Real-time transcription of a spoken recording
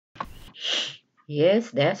Yes,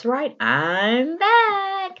 that's right. I'm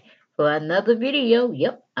back for another video.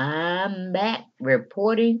 Yep, I'm back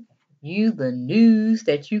reporting you the news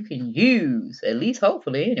that you can use. At least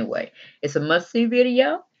hopefully anyway. It's a must-see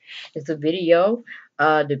video. It's a video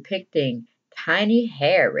depicting Tiny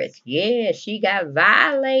Harris. Yeah, she got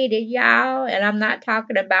violated, y'all. And I'm not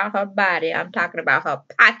talking about her body. I'm talking about her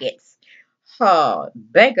pockets, her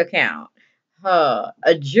bank account, her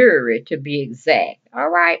a jury to be exact. All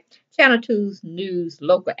right. Channel 2's news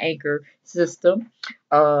local anchor system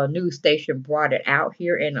news station brought it out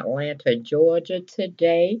here in Atlanta, Georgia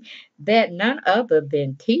today that none other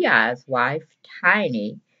than T.I.'s wife,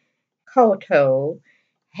 Tiny Cottle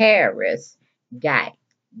Harris, got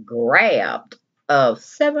grabbed of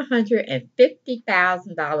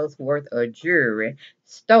 $750,000 worth of jewelry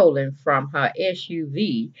stolen from her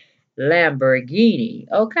SUV Lamborghini.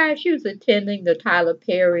 Okay, she was attending the Tyler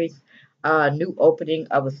Perry's new opening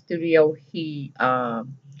of a studio he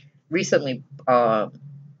recently what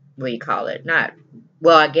do you call it? Not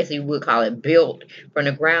well, I guess you would call it built from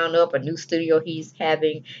the ground up. A new studio he's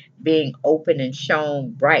having being open and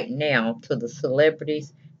shown right now to the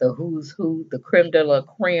celebrities, the who's who, the creme de la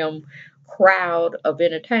creme crowd of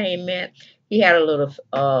entertainment. He had a little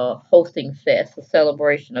hosting fest, a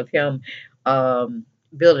celebration of him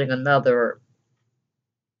building another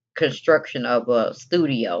construction of a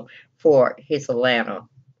studio for his Atlanta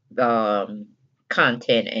um,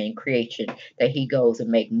 content and creation that he goes and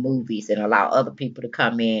make movies and allow other people to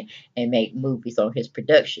come in and make movies on his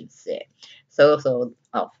production set. So it's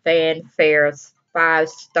a fanfare,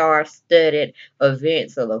 five-star studded event.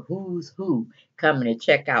 So the who's who coming to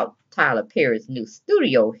check out Tyler Perry's new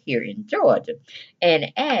studio here in Georgia.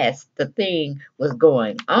 And as the thing was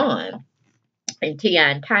going on, and T.I.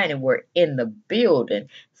 and Tiny were in the building,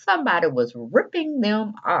 somebody was ripping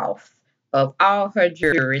them off of all her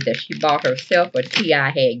jewelry that she bought herself or T.I.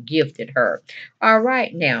 had gifted her. All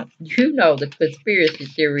right, now, you know the conspiracy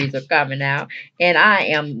theories are coming out, and I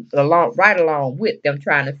am right along with them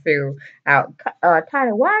trying to figure out,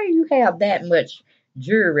 Tiny, why do you have that much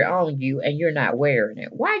jewelry on you and you're not wearing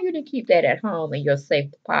it? Why you didn't keep that at home in your safe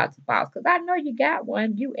deposit box? Because I know you got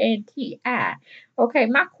one, you and T.I. Okay,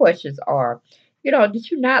 my questions are, did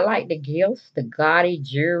you not like the gifts, the gaudy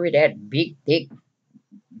jewelry, that big, thick,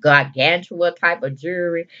 gargantua type of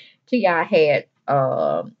jewelry T.I. had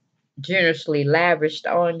generously lavished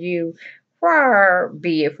on you? Far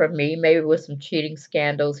be it from me, maybe with some cheating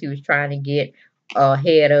scandals he was trying to get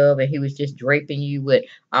ahead of, and he was just draping you with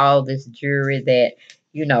all this jewelry that,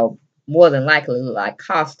 you know, more than likely looked like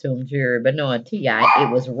costume jewelry, but knowing T.I., it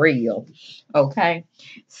was real. Okay?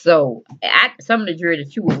 So, some of the jewelry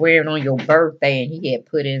that you were wearing on your birthday, and he had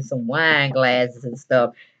put in some wine glasses and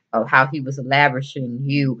stuff of how he was lavishing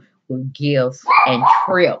you with gifts and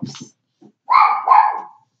trips,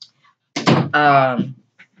 um,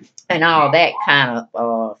 and all that kind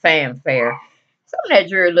of fanfare. Some of that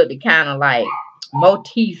jewelry looked kind of like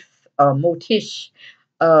motif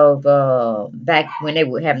of back when they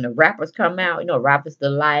were having the rappers come out, Rappers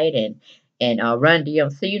Delight and Run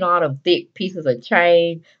DMC, all them thick pieces of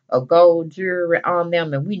chain of gold jewelry on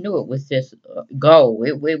them, and we knew it was just gold.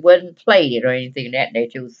 It wasn't plated or anything of that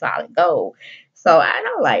nature. It was solid gold. So I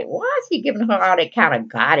know, like, why is he giving her all that kind of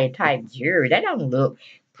gaudy type jewelry? That don't look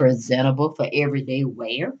presentable for everyday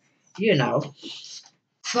wear, you know.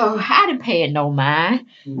 So I didn't pay it no mind.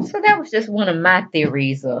 So that was just one of my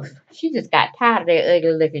theories of she just got tired of that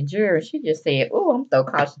ugly looking jewelry. She just said, "Oh, I'm throw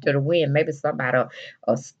caution to the wind. Maybe somebody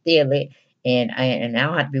will steal it, and I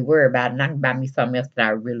don't have to be worried about it. And I can buy me something else that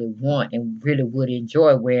I really want and really would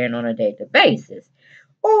enjoy wearing on a daily basis."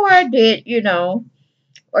 Or did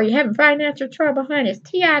or you having financial trouble, honey? Is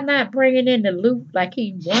Ti not bringing in the loot like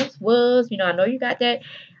he once was? I know you got that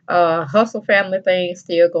hustle family thing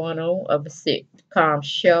still going on of a sitcom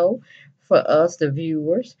show for us, the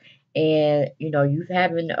viewers. And you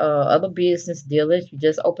having other business dealings. You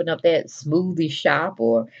just open up that smoothie shop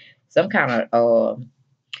or some kind of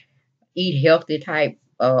eat healthy type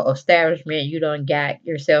establishment you done got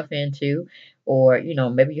yourself into, or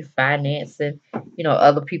maybe you're financing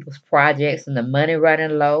other people's projects and the money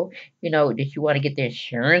running low. Did you want to get the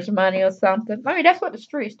insurance money or something? I mean, that's what the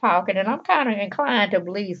streets talking, and I'm kind of inclined to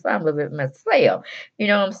believe some of it myself. You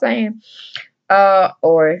know what I'm saying?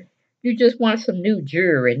 Or you just want some new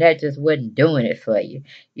jewelry and that just wasn't doing it for you.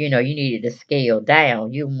 You needed to scale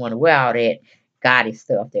down. You didn't want to wear all that gaudy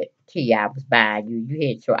stuff that T.I. was buying you. You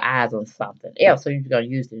had your eyes on something else, so you're going to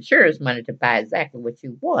use the insurance money to buy exactly what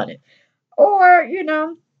you wanted. Or,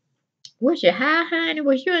 was you high, honey?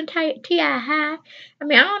 Was you and T.I. high? I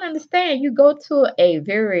mean, I don't understand. You go to a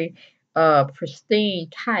very pristine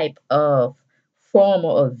type of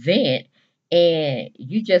formal event, and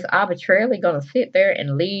you just arbitrarily gonna sit there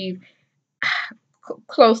and leave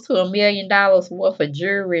close to $1 million worth of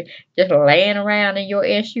jewelry just laying around in your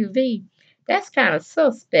SUV. That's kind of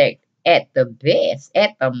suspect at the best,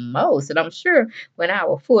 at the most. And I'm sure when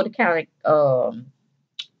our Fulton County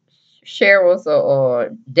sheriffs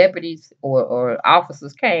or deputies or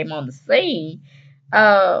officers came on the scene,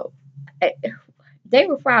 uh, they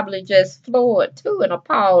were probably just floored too and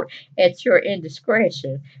appalled at your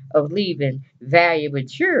indiscretion of leaving valuable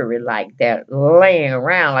jewelry like that laying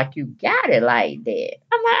around like you got it like that.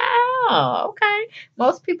 I'm like, oh, okay.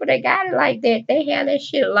 Most people that got it like that, they have that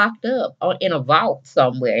shit locked up in a vault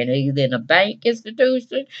somewhere, and either in a bank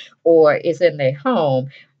institution or it's in their home,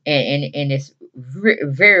 and it's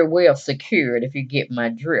very well secured. If you get my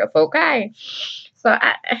drift, okay. So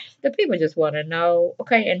the people just want to know,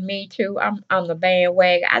 okay, and me too. I'm on the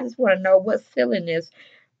bandwagon. I just want to know what silliness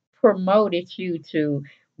promoted you to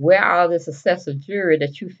wear all this excessive jewelry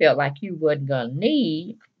that you felt like you wasn't gonna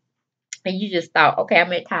need, and you just thought, okay,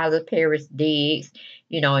 I'm at Tyler Perry's digs,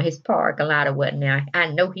 in his parking lot or whatnot.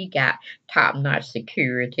 I know he got top notch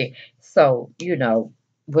security. So,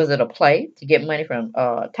 was it a play to get money from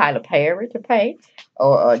Tyler Perry to pay?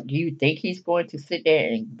 Or do you think he's going to sit there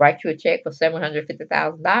and write you a check for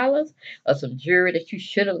 $750,000 or some jewelry that you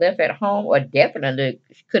should have left at home, or definitely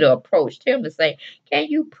could have approached him to say, can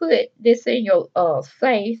you put this in your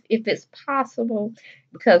safe if it's possible?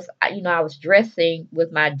 Because I was dressing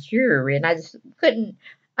with my jewelry and I just couldn't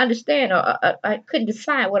understand, or I couldn't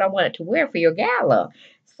decide what I wanted to wear for your gala.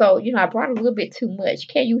 So I brought a little bit too much.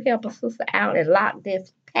 Can you help a sister out and lock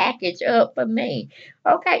this package up for me?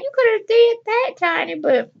 Okay, you could have did that, Tiny,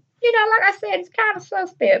 but like I said, it's kind of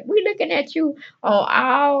suspect. We looking at you on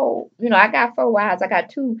all, I got 4 eyes. I got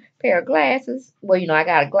two pair of glasses. Well, I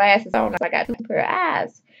got glasses on. I got two pair of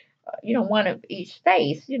eyes, one of each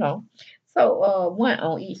face. So one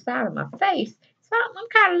on each side of my face. So I'm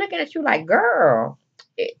kind of looking at you like, girl,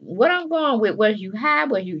 what I'm going with, was you high,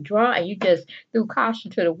 was you drunk, and you just threw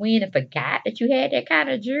caution to the wind and forgot that you had that kind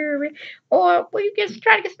of jewelry? Or were you just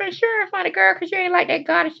trying to get some insurance on the girl because you ain't like that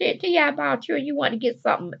God shit to you about you and you want to get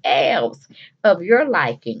something else of your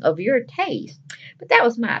liking, of your taste? But that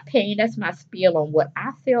was my opinion. That's my spiel on what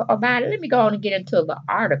I feel about it. Let me go on and get into the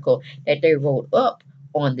article that they wrote up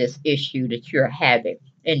on this issue that you're having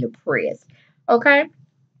in the press. Okay?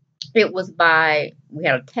 We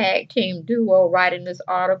had a tag team duo writing this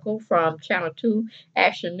article from Channel 2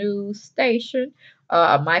 Action News Station,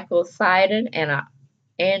 Michael Sidon and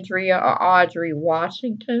Andrea or Audrey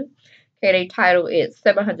Washington. Okay, they title it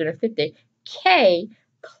 750K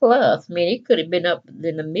plus. I mean, it could have been up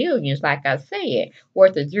in the millions, like I said,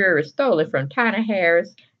 worth of jewelry stolen from Tina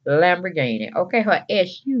Harris Lamborghini. Okay, her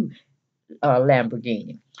SU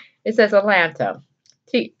Lamborghini. It says Atlanta.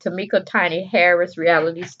 Tamika Tiny Harris,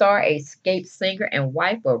 reality star, escaped singer, and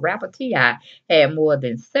wife of rapper T.I., had more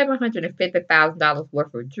than $750,000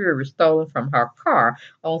 worth of jewelry stolen from her car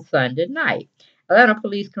on Sunday night. Atlanta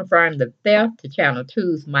police confirmed the theft to Channel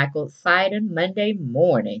 2's Michael Sidon Monday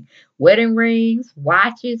morning. Wedding rings,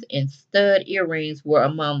 watches, and stud earrings were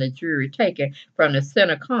among the jewelry taken from the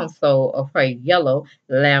center console of her yellow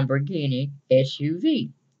Lamborghini SUV.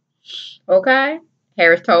 Okay?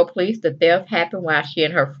 Harris told police the theft happened while she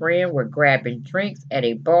and her friend were grabbing drinks at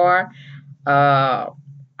a bar, uh,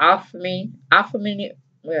 Alfie in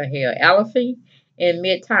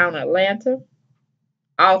Midtown Atlanta.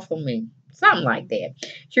 Awful me. Something like that.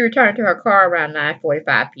 She returned to her car around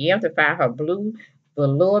 9:45 p.m. to find her blue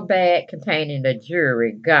velour bag containing the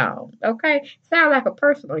jewelry gone. Okay? Sound like a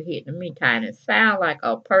personal hit to me, Tiny. Sound like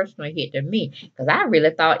a personal hit to me. Because I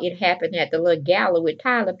really thought it happened at the little gala with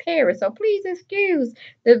Tyler Perry. So please excuse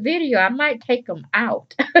the video. I might take them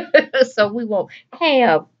out. So we won't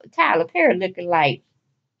have Tyler Perry looking like,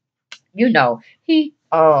 he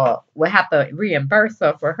will have to reimburse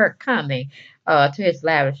her for her coming to his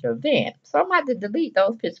lavish event. So I'm going to have to delete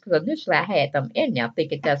those pictures because initially I had them in there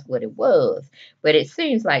thinking that's what it was. But it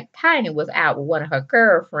seems like Tiny was out with one of her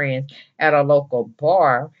girlfriends at a local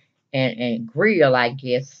bar and grill, I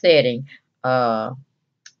guess, setting. On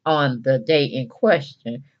the day in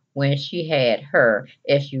question when she had her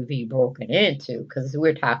SUV broken into. Because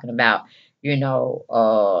we're talking about,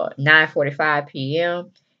 9:45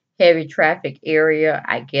 p.m. heavy traffic area.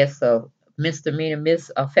 I guess of misdemeanor,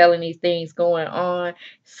 felony things going on.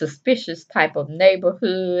 Suspicious type of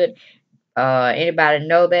neighborhood. Anybody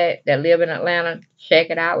know that live in Atlanta? Check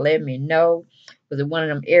it out. Let me know. Was it one of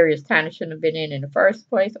them areas Tiny shouldn't have been in the first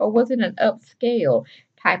place, or was it an upscale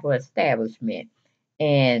type of establishment?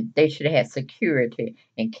 And they should have had security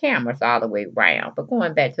and cameras all the way around. But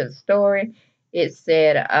going back to the story, It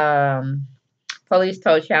said, police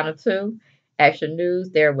told Channel 2 Action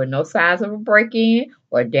News there were no signs of a break-in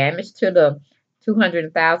or damage to the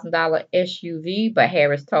 $200,000 SUV, but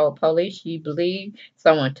Harris told police she believed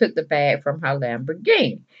someone took the bag from her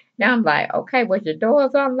Lamborghini. Now I'm like, okay, was your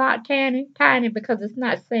doors unlocked, Tiny? Tiny, because it's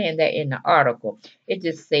not saying that in the article. It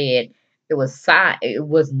just said it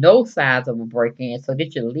was no signs of a break-in. So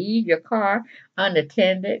did you leave your car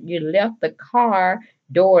unattended? You left the car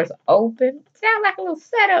doors open. Sound like a little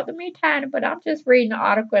setup to me, Tiny, but I'm just reading the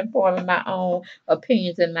article and forming my own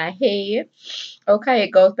opinions in my head. Okay,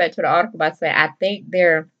 it goes back to the article by saying I think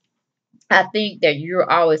that you're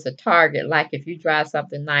always a target. Like if you drive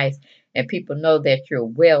something nice and people know that you're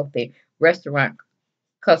wealthy, restaurant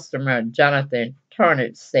customer Jonathan Turner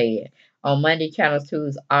said. On Monday, Channel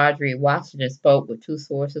 2's Audrey Washington spoke with two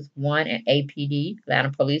sources, one an APD,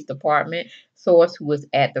 Atlanta Police Department source who was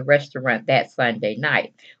at the restaurant that Sunday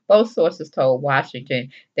night. Both sources told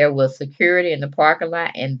Washington there was security in the parking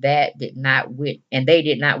lot and they did not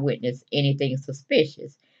witness anything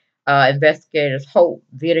suspicious. Investigators hope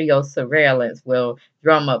video surveillance will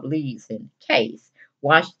drum up leads in the case.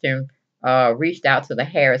 Washington reached out to the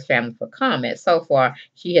Harris family for comment. So far,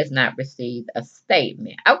 she has not received a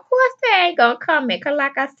statement. Of course, they ain't gonna comment, cause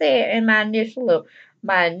like I said in my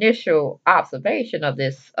initial observation of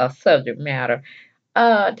this subject matter,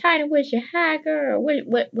 Tiny, was you high, girl?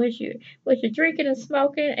 Was you drinking and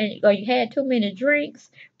smoking, and or you had too many drinks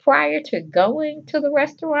prior to going to the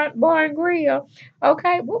restaurant, bar, and grill?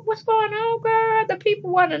 Okay, what's going on, girl? The people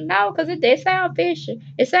want to know because they sound fishy.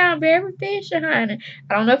 It sounds very fishy, honey.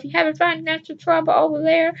 I don't know if you're having financial trouble over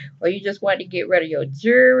there, or you just want to get rid of your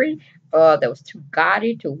jewelry, that was too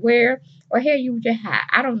gaudy to wear, or hell, you were just high.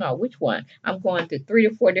 I don't know which one. I'm going through 3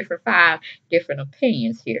 to 4 different, 5 different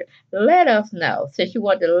opinions here. Let us know. Since you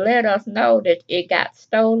want to let us know that it got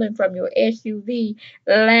stolen from your SUV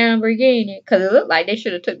Lamborghini, because it looked like they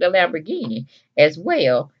should have took the Lamborghini as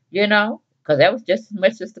well, because that was just as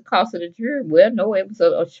much as the cost of the jewelry. Well, no, it was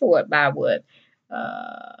a short by what,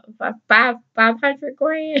 500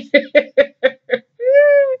 grand.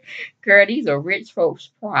 Girl, these are rich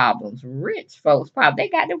folks' problems. Rich folks' problems. They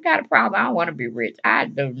got a problem. I don't want to be rich. I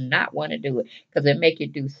do not want to do it because it make you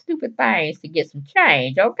do stupid things to get some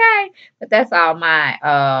change. Okay, but that's all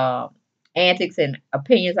my antics and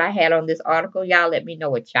opinions I had on this article. Y'all let me know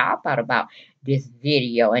what y'all thought about this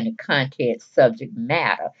video and the content subject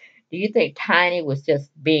matter. Do you think Tiny was just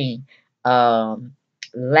being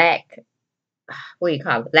lack what do you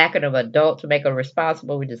call it, lacking of adult to make a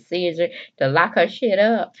responsible decision to lock her shit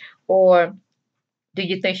up? Or do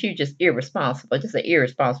you think she's just irresponsible, just an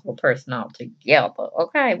irresponsible person altogether?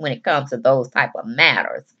 Okay, when it comes to those type of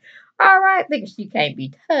matters. All right, think she can't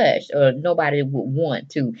be touched, or nobody would want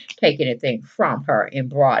to take anything from her in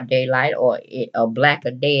broad daylight or a black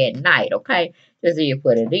or dead night. Okay, just is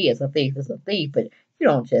what it is. A thief is a thief, but you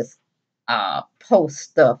don't just post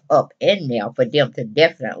stuff up in there for them to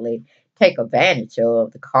definitely take advantage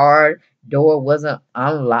of. The car door wasn't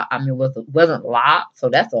unlocked. I mean, wasn't locked, so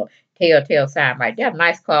that's a telltale sign right there.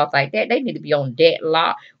 Nice cars like that, they need to be on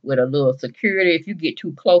deadlock with a little security. If you get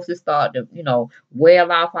too close, it start to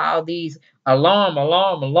well off all these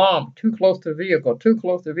alarm. Too close to vehicle. Too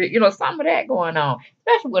close to vehicle. Some of that going on,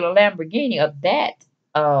 especially with a Lamborghini of that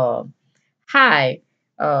uh, high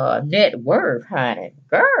net worth, honey,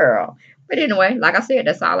 girl. But anyway, like I said,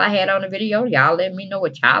 that's all I had on the video. Y'all let me know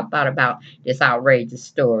what y'all thought about this outrageous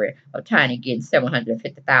story of Tiny getting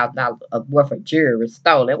 $750,000 worth of jewelry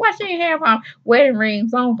stolen. Why she ain't have her wedding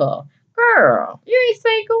rings on her? Girl, you ain't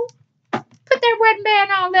single. Put that wedding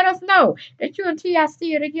band on. Let us know that you and T.I.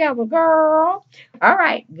 still together, girl. All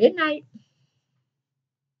right. Good night.